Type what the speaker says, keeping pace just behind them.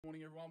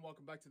Morning everyone,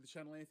 welcome back to the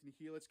channel. Anthony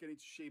here. Let's get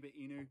into Shiba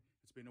Inu.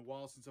 It's been a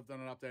while since I've done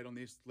an update on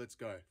this. Let's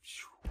go.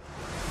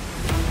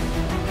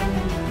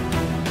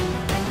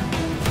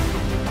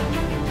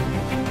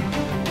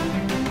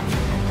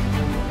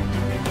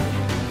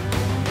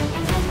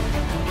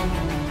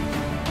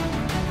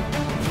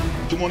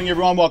 Good morning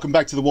everyone, welcome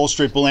back to the Wall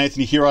Street Bull.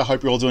 Anthony here. I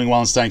hope you're all doing well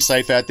and staying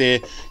safe out there.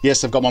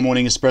 Yes, I've got my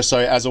morning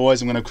espresso as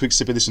always. I'm going to quick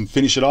sip of this and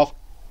finish it off.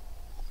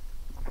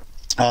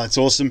 It's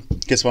awesome.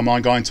 Gets my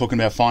mind going talking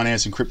about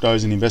finance and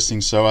cryptos and investing.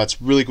 So it's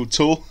a really good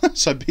tool.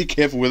 So be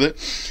careful with it.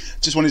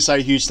 Just want to say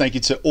a huge thank you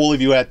to all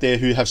of you out there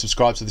who have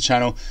subscribed to the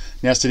channel.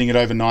 Now sitting at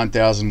over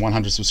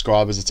 9,100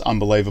 subscribers. It's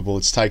unbelievable.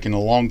 It's taken a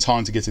long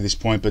time to get to this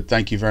point, but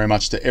thank you very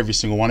much to every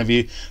single one of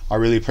you. I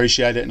really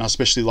appreciate it, and I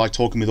especially like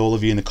talking with all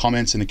of you in the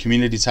comments and the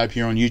community tab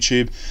here on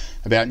YouTube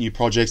about new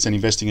projects and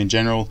investing in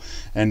general.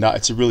 And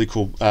it's a really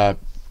cool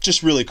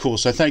just really cool.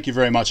 So thank you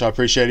very much. I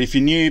appreciate it. If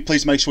you're new,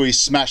 please make sure you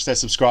smash that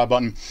subscribe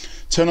button.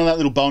 Turn on that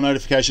little bell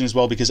notification as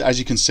well, because as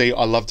you can see,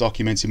 I love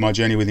documenting my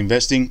journey with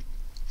investing.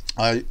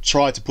 I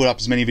try to put up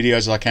as many videos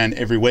as I can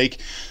every week,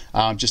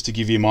 just to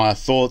give you my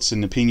thoughts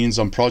and opinions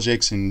on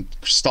projects and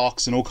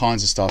stocks and all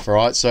kinds of stuff. All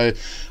right, so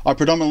I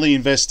predominantly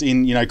invest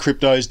in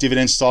cryptos,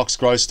 dividend stocks,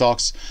 growth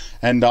stocks,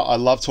 and I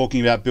love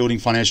talking about building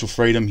financial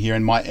freedom here.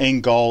 And my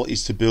end goal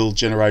is to build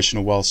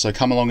generational wealth. So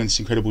come along in this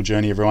incredible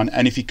journey, everyone.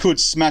 And if you could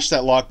smash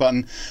that like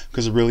button,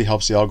 because it really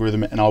helps the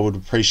algorithm, and I would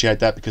appreciate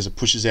that because it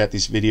pushes out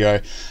this video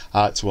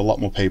to a lot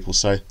more people.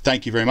 So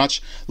thank you very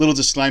much. Little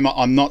disclaimer: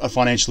 I'm not a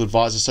financial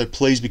advisor, so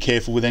please be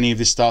careful with any of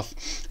this stuff.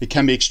 It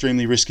can be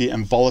extremely risky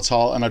and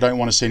volatile, and I don't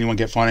want to see anyone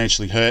get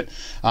financially hurt.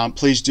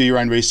 Please do your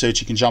own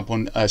research. You can jump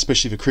on,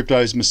 especially for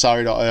cryptos,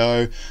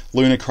 Masari.io,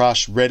 Lunar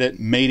Crush, Reddit,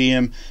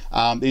 Medium.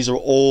 These are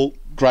all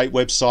great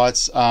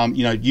websites.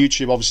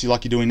 YouTube, obviously,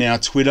 like you're doing now.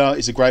 Twitter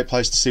is a great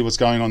place to see what's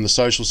going on the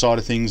social side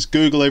of things.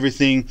 Google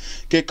everything,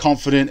 get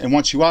confident, and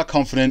once you are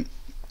confident,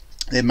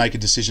 then make a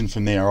decision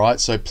from there. All right,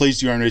 so please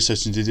do your own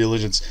research and due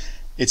diligence.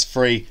 It's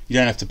free. You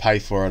don't have to pay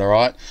for it.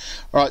 All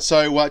right,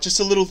 so just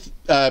a little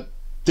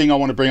thing I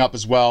want to bring up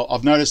as well.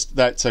 I've noticed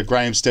that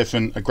Graham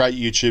Stephan, a great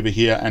YouTuber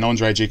here, and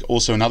Andre Jik,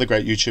 also another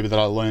great YouTuber that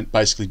I learned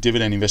basically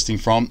dividend investing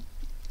from,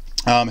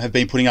 have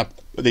been putting up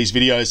these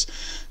videos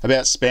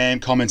about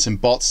spam comments and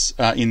bots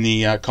in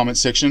the comment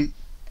section.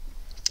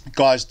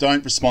 Guys,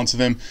 don't respond to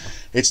them.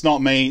 It's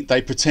not me.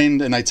 They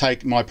pretend and they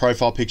take my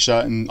profile picture,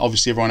 and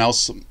obviously everyone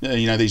else,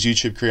 these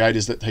YouTube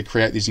creators that they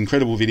create these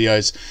incredible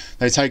videos,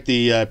 they take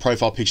the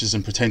profile pictures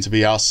and pretend to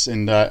be us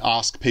and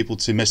ask people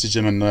to message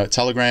them on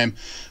Telegram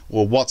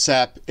or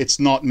WhatsApp. It's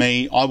not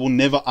me. I will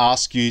never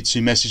ask you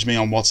to message me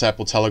on WhatsApp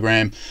or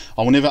Telegram.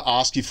 I will never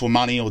ask you for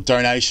money or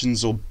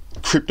donations or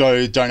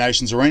crypto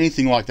donations or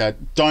anything like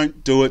that.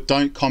 Don't do it.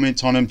 Don't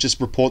comment on them. Just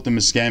report them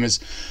as scammers.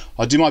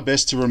 I do my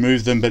best to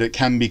remove them, but it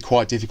can be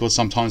quite difficult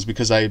sometimes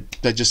because they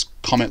just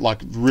comment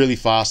like really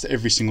fast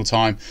every single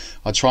time.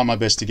 I try my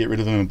best to get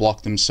rid of them and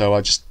block them, so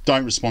I just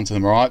don't respond to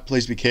them. All right,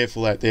 please be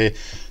careful out there.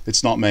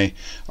 It's not me.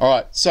 All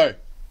right, so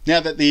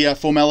now that the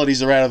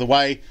formalities are out of the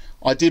way,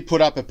 I did put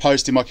up a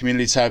post in my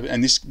community tab,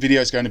 and this video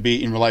is going to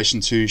be in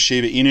relation to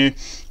Shiba Inu,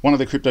 one of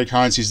the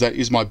cryptocurrencies that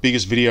is my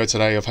biggest video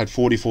today. I've had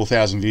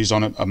 44,000 views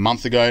on it a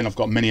month ago, and I've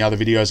got many other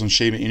videos on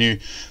Shiba Inu.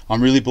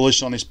 I'm really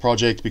bullish on this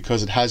project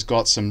because it has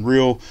got some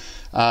real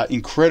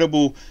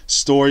incredible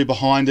story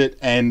behind it,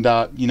 and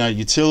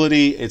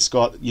utility. It's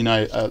got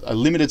a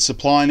limited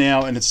supply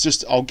now, and it's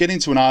just, I'll get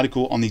into an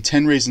article on the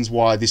 10 reasons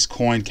why this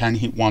coin can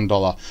hit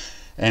 $1,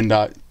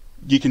 and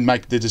you can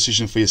make the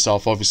decision for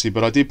yourself, obviously,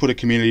 but I did put a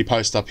community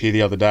post up here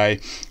the other day.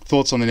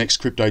 Thoughts on the next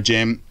crypto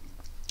gem: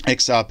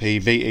 XRP,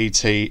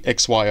 VET,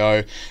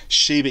 XYO,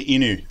 Shiba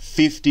Inu.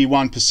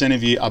 51%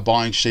 of you are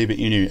buying Shiba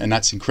Inu, and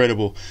that's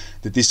incredible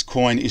that this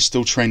coin is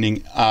still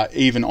trending,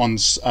 even on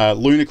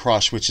Lunar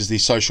Crush, which is the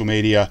social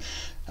media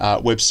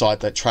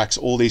website that tracks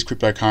all these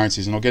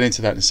cryptocurrencies, and I'll get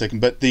into that in a second.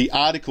 But the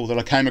article that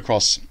I came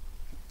across,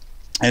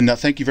 and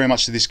thank you very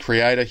much to this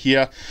creator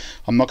here.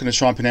 I'm not going to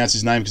try and pronounce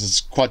his name because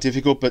it's quite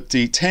difficult, but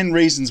the 10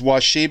 reasons why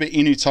Shiba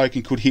Inu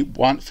token could hit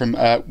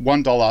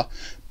 $1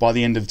 by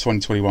the end of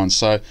 2021.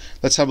 So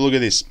let's have a look at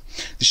this.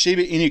 The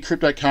Shiba Inu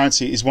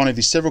cryptocurrency is one of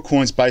the several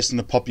coins based on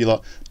the popular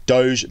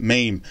Doge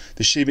meme.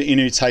 The Shiba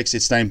Inu takes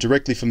its name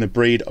directly from the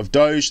breed of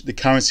Doge. The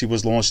currency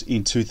was launched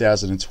in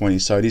 2020,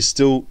 so it is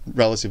still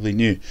relatively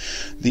new.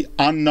 The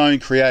unknown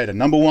creator.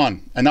 Number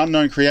one, an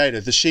unknown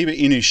creator. The Shiba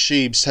Inu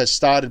SHIBs has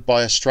started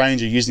by a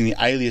stranger using the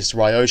alias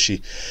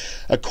Ryoshi.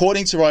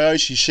 According to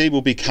Ryoshi, SHIB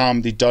will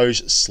become the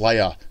Doge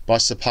Slayer by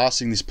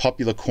surpassing this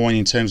popular coin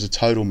in terms of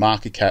total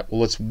market cap.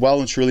 Well, it's well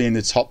and truly in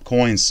the top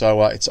coins,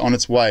 so it's on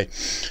its way.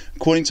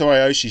 According to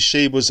Ryoshi,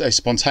 SHIB was a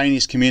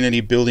spontaneous community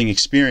building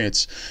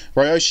experience.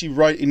 Ryoshi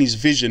wrote in his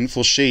vision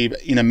for SHIB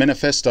in a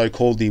manifesto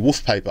called the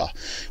woofpaper.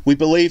 We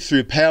believe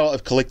through power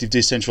of collective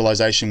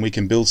decentralization we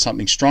can build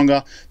something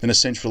stronger than a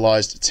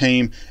centralized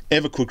team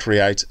ever could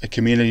create. A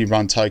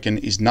community-run token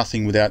is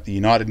nothing without the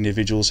united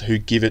individuals who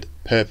give it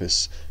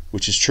purpose,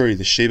 which is true.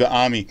 The Shiba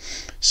army,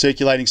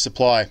 circulating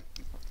supply.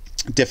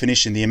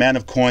 definition, the amount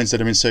of coins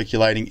that are in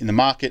circulating in the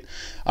market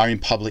are in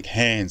public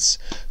hands.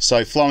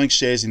 So flowing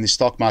shares in the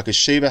stock market.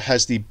 Shiba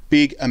has the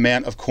big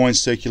amount of coins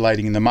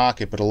circulating in the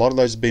market, but a lot of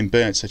those have been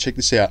burnt. So check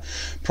this out.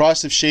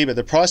 Price of Shiba.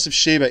 The price of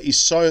Shiba is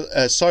so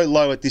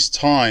low at this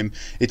time,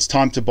 it's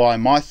time to buy.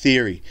 My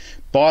theory,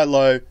 buy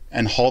low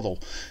and hodl.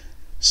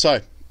 So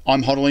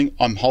I'm hodling,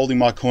 I'm holding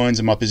my coins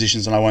and my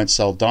positions, and I won't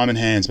sell. Diamond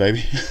hands, baby.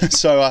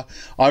 So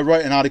I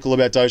wrote an article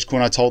about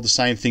Dogecoin. I told the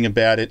same thing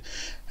about it,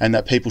 and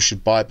that people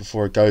should buy it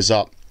before it goes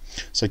up.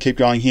 So keep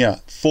going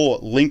here. 4,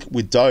 link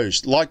with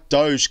Doge. Like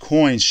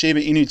Dogecoin, Shiba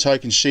Inu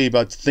tokens SHIB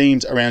are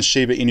themed around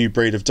Shiba Inu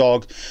breed of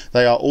dog.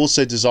 They are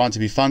also designed to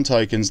be fun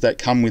tokens that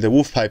come with a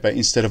woofpaper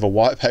instead of a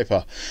white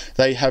paper.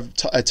 They have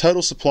a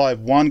total supply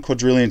of 1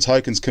 quadrillion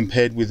tokens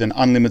compared with an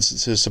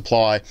unlimited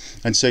supply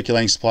and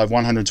circulating supply of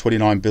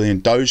 129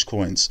 billion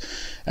Dogecoins.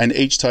 And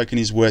each token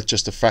is worth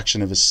just a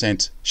fraction of a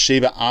cent.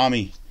 Shiba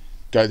Army.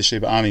 Go the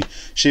Shiba Army.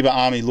 Shiba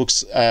Army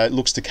looks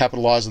to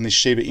capitalize on this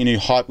Shiba Inu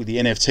hype with the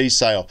NFT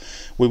sale.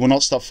 We will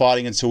not stop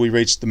fighting until we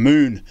reach the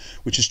moon,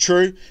 which is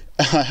true.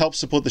 Help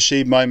support the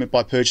SHIB moment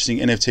by purchasing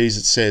NFTs,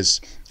 it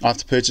says.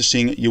 After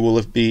purchasing, you will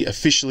be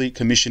officially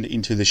commissioned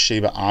into the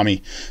Shiba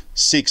Army.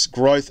 6,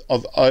 growth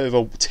of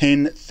over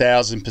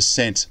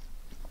 10,000%.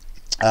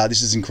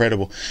 This is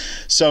incredible.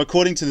 So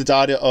according to the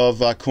data of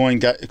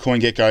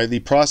CoinGecko,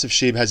 the price of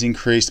SHIB has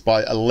increased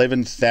by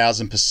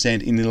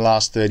 11,000% in the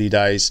last 30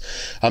 days.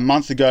 A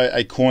month ago,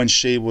 a coin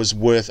SHIB was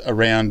worth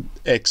around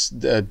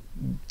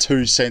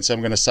 2 cents,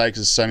 I'm going to say, because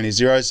there's so many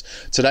zeros.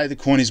 Today the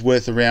coin is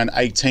worth around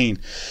 18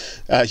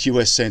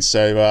 US cents,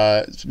 so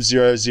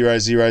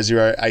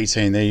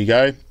 0.00018. There you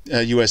go,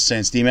 US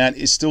cents. The amount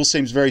still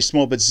seems very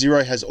small, but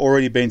zero has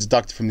already been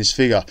deducted from this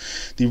figure.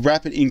 The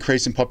rapid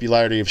increase in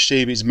popularity of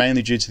SHIB is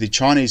mainly due to the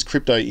Chinese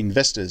crypto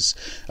investors.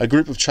 A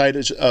group of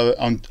traders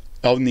on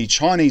the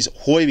Chinese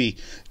SHIB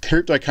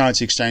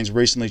cryptocurrency exchange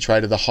recently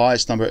traded the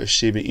highest number of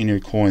Shiba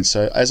Inu coins.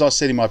 So as I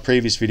said in my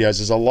previous videos,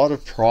 there's a lot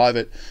of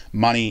private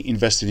money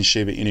invested in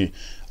Shiba Inu.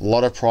 A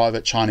lot of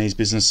private Chinese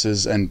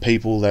businesses and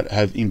people that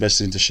have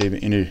invested into Shiba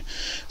Inu.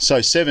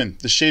 So 7,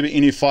 the Shiba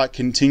Inu fight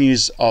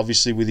continues,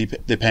 obviously,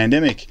 with the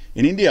pandemic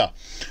in India.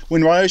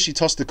 When Ryoshi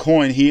tossed the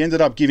coin, he ended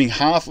up giving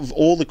half of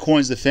all the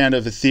coins the founder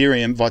of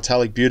Ethereum,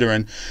 Vitalik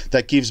Buterin,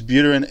 that gives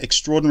Buterin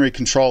extraordinary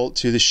control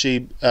to the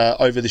SHIB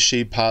over the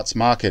SHIB parts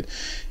market.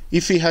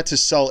 If he had to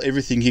sell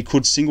everything, he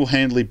could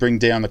single-handedly bring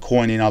down the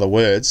coin, in other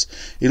words.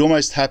 It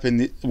almost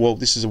happened, well,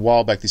 this is a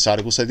while back, this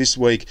article. So this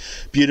week,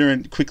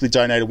 Buterin quickly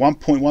donated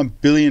 $1.1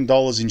 billion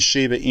in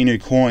Shiba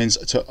Inu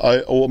coins,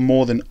 or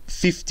more than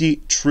 50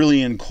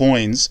 trillion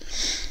coins,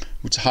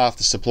 which is half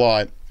the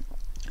supply,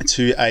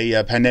 to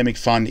a pandemic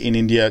fund in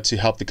India to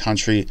help the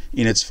country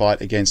in its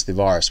fight against the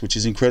virus, which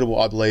is incredible.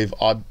 I believe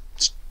I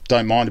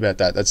don't mind about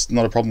that. That's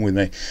not a problem with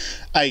me.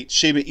 8,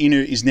 Shiba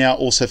Inu is now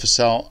also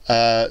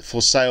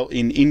for sale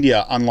in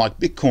India, unlike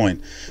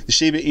Bitcoin. The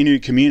Shiba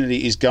Inu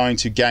community is going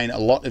to gain a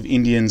lot of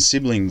Indian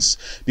siblings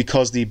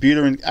because the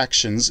Buterin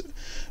actions,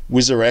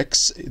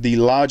 WizardX, the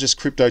largest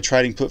crypto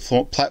trading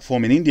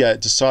platform in India,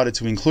 decided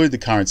to include the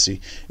currency.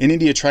 In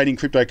India, trading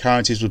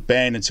cryptocurrencies was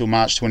banned until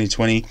March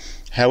 2020.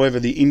 However,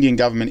 the Indian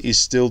government is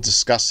still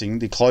discussing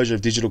the closure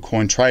of digital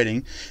coin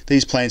trading.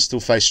 These plans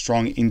still face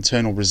strong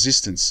internal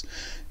resistance.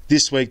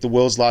 This week, the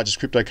world's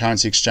largest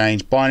cryptocurrency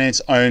exchange, Binance,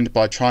 owned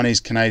by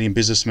Chinese-Canadian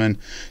businessman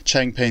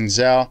Changpeng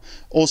Zhao,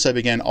 also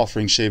began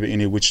offering Shiba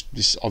Inu, which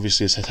this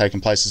obviously has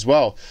taken place as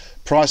well.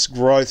 Price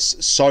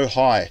growths so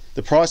high.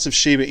 The price of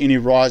Shiba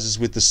Inu rises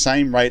with the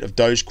same rate of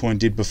Dogecoin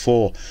did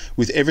before.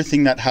 With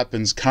everything that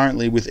happens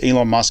currently with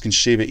Elon Musk and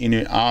Shiba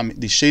Inu army,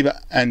 the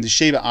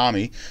Shiba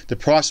Army, the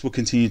price will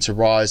continue to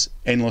rise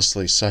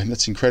endlessly. So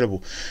that's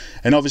incredible.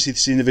 And obviously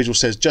this individual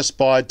says, just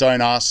buy,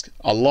 don't ask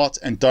a lot,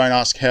 and don't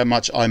ask how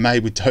much I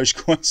made with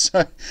Dogecoin.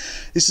 So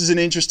this is an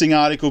interesting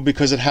article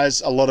because it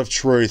has a lot of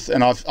truth.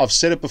 And I've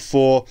said it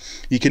before,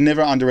 you can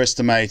never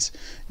underestimate,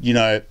 you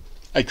know,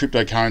 a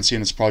cryptocurrency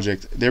and its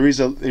project. There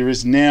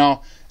is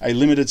now a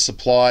limited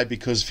supply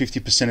because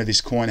 50% of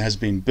this coin has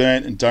been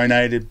burnt and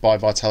donated by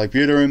Vitalik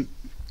Buterin.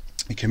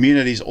 The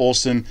community is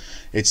awesome.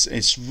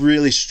 It's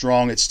really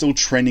strong. It's still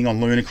trending on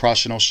Lunar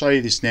Crush, and I'll show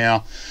you this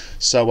now.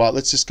 So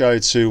let's just go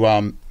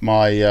to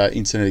my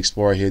Internet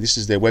Explorer here. This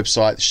is their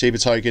website, the Shiba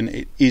token.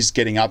 It is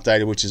getting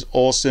updated, which is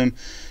awesome.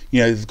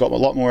 You know, they've got a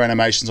lot more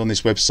animations on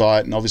this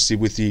website, and obviously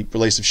with the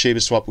release of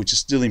Shiba Swap, which is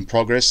still in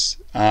progress,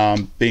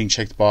 being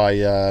checked by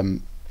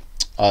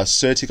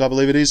Certic, I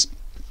believe it is,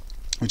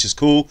 which is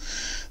cool.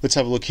 Let's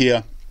have a look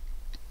here.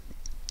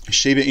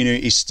 Shiba Inu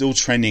is still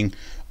trending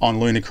on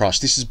Lunar Crush.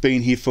 This has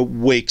been here for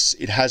weeks.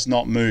 It has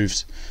not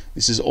moved.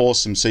 This is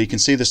awesome. So you can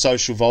see the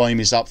social volume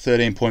is up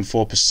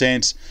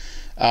 13.4%.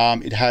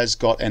 It has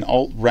got an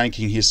alt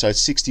ranking here, so it's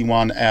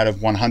 61 out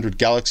of 100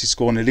 Galaxy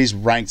score, and it is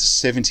ranked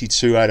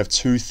 72 out of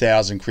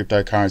 2,000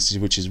 cryptocurrencies,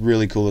 which is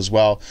really cool as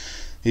well.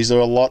 These are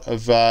a lot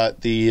of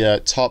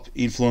the top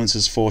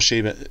influencers for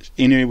Shiba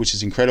Inu, which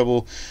is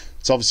incredible.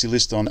 It's obviously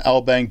listed on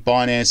Albank,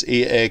 Binance,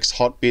 EX,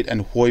 Hotbit,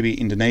 and Huobi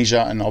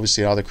Indonesia, and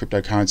obviously other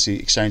cryptocurrency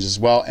exchanges as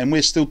well. And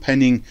we're still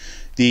pending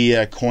the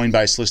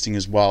Coinbase listing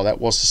as well.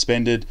 That was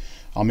suspended.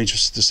 I'm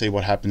interested to see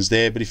what happens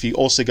there. But if you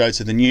also go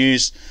to the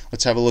news,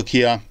 let's have a look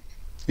here.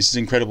 This is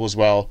incredible as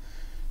well.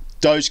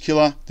 Doge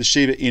Killer, the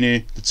Shiba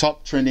Inu, the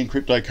top trending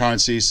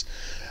cryptocurrencies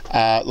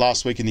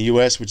last week in the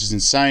US, which is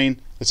insane.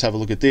 Let's have a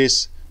look at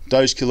this.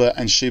 Doge Killer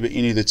and Shiba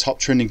Inu, the top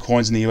trending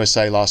coins in the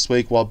USA last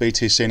week, while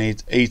BTC and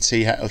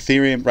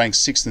Ethereum ranked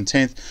 6th and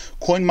 10th.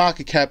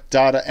 CoinMarketCap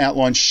data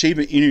outlines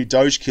Shiba Inu,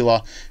 Doge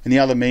Killer, and the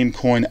other meme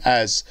coin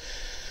as...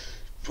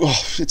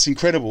 Oh, it's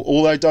incredible.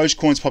 Although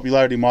Dogecoin's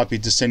popularity might be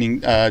declining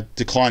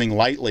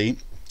lately,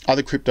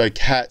 other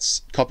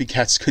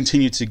copycats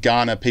continue to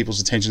garner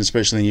people's attention,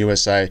 especially in the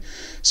USA.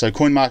 So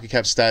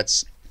CoinMarketCap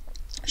stats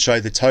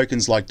show the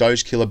tokens like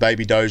Doge Killer,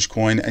 Baby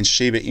Dogecoin, and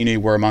Shiba Inu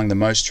were among the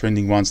most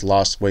trending ones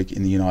last week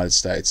in the United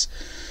States.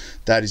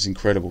 That is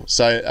incredible.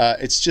 So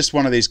it's just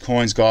one of these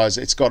coins, guys.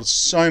 It's got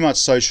so much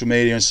social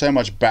media and so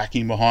much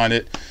backing behind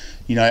it.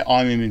 You know,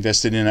 I'm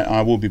invested in it.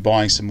 I will be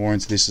buying some more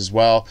into this as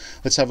well.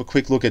 Let's have a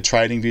quick look at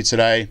TradingView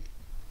today.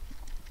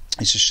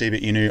 This is Shiba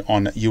Inu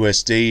on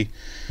USD.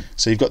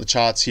 So you've got the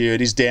charts here.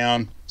 It is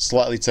down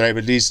slightly today,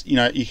 but it is, you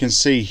know, you can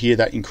see here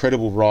that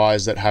incredible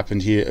rise that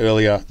happened here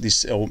earlier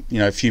this, you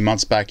know, a few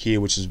months back here,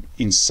 which is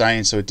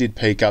insane. So it did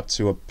peak up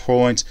to a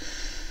point.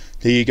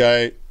 There you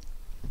go.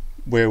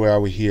 Where are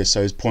we here?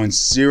 So it's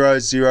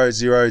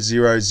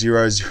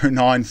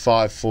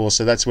 0.000000954.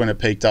 So that's when it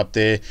peaked up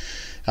there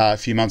a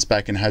few months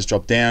back and has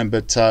dropped down.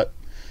 But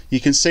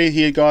you can see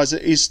here, guys,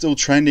 it is still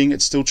trending.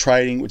 It's still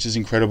trading, which is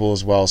incredible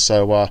as well.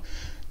 So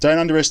don't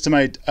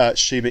underestimate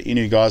Shiba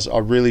Inu, guys. I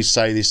really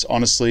say this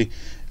honestly.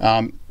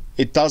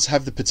 It does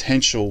have the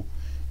potential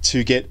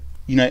to get,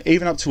 you know,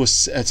 even up to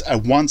a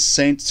 1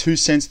 cent, 2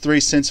 cents, 3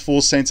 cents,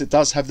 4 cents. It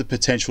does have the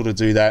potential to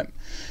do that.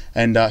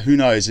 And who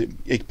knows,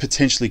 it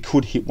potentially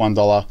could hit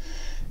 $1.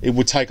 It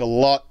would take a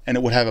lot, and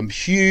it would have a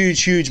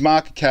huge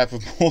market cap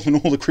of more than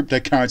all the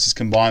cryptocurrencies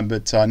combined.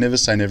 But never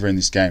say never in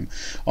this game.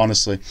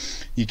 Honestly,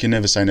 you can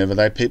never say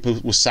never. People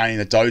were saying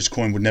that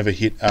Dogecoin would never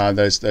hit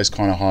those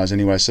kind of highs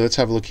anyway. So let's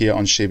have a look here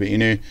on Shiba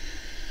Inu.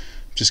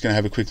 Just going to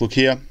have a quick look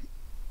here.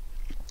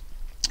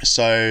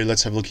 So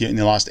let's have a look here. In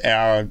the last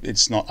hour,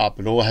 it's not up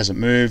at all. It hasn't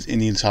moved. In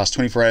the last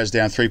 24 hours,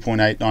 down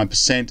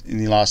 3.89%. In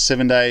the last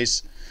 7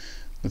 days.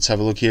 Let's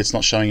have a look here. It's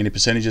not showing any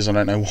percentages. I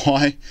don't know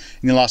why.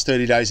 In the last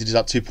 30 days, it is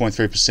up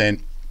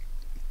 2.3%.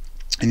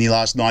 In the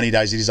last 90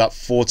 days, it is up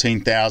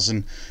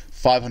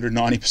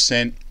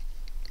 14,590%.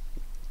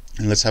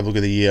 And let's have a look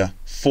at the year.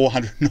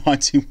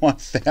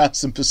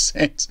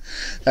 491,000%.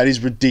 That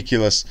is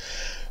ridiculous.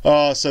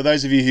 So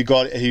those of you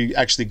who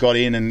actually got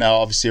in and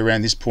obviously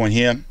around this point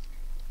here,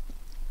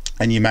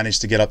 and you managed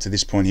to get up to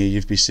this point here,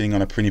 you'd be sitting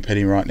on a pretty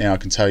penny right now, I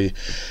can tell you.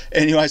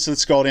 Anyway, so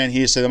let's scroll down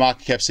here. So the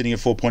market cap's sitting at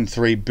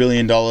 $4.3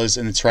 billion,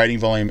 and the trading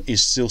volume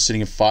is still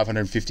sitting at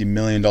 $550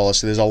 million.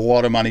 So there's a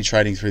lot of money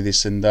trading through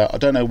this, and I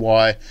don't know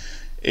why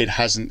it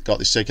hasn't got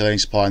the circulating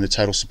supply and the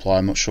total supply.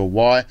 I'm not sure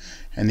why.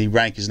 And the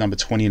rank is number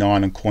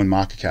 29 on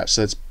CoinMarketCap.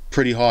 So it's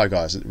pretty high,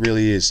 guys. It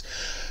really is.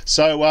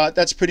 So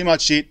that's pretty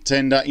much it.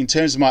 And in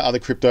terms of my other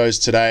cryptos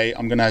today,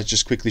 I'm going to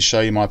just quickly show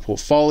you my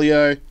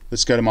portfolio.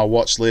 Let's go to my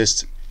watch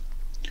list,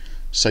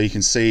 so you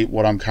can see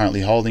what I'm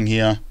currently holding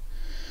here.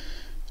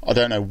 I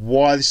don't know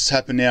why this has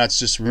happened now. It's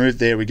just removed.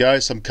 There we go.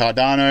 Some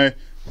Cardano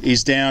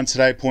is down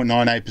today,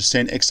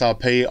 0.98%.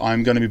 XRP,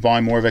 I'm going to be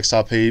buying more of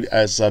XRP.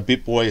 As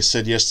BitBoy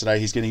said yesterday,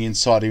 he's getting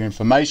insider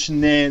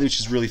information there, which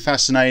is really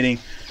fascinating.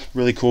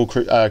 Really cool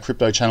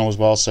crypto channel as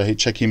well, so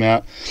check him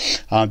out.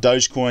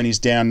 Dogecoin is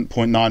down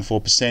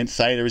 0.94%.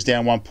 Theta is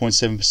down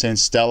 1.7%.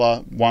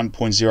 Stellar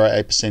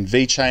 1.08%.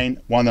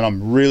 VeChain, one that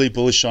I'm really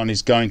bullish on,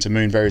 is going to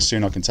moon very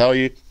soon, I can tell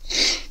you.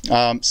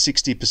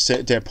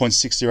 60% down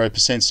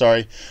 0.60%.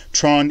 Sorry.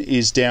 Tron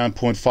is down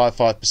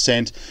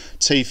 0.55%.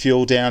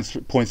 T-Fuel down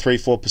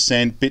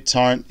 0.34%.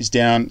 BitTorrent is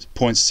down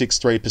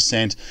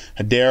 0.63%.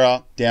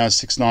 Hedera down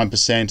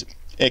 6.9%.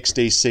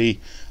 XDC,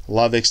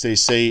 love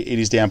XDC, it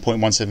is down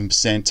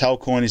 0.17%.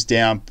 Talcoin is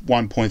down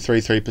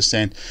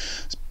 1.33%.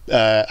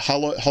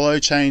 Holo is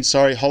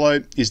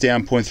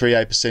down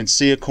 0.38%.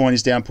 Seacoin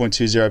is down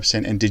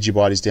 0.20%, and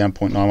Digibyte is down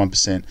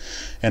 0.91%.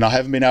 And I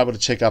haven't been able to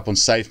check up on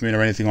SafeMoon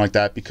or anything like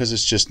that because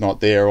it's just not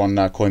there on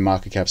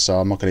CoinMarketCap, so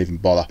I'm not going to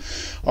even bother.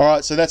 All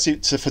right, so that's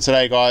it for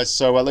today, guys.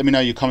 So let me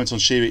know your comments on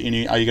Shiba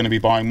Inu. Are you going to be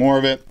buying more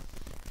of it?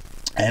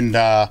 And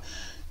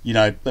you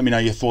know, let me know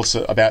your thoughts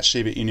about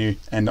Shiba Inu.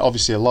 And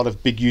obviously, a lot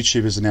of big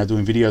YouTubers are now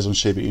doing videos on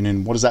Shiba Inu.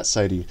 And what does that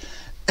say to you?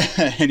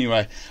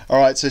 Anyway, all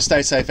right, so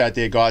stay safe out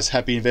there, guys.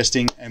 Happy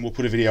investing, and we'll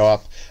put a video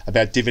up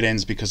about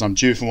dividends because I'm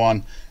due for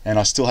one, and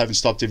I still haven't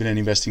stopped dividend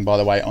investing, by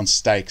the way, on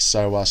stakes.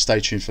 So stay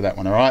tuned for that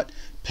one. All right,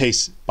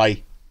 peace,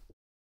 bye.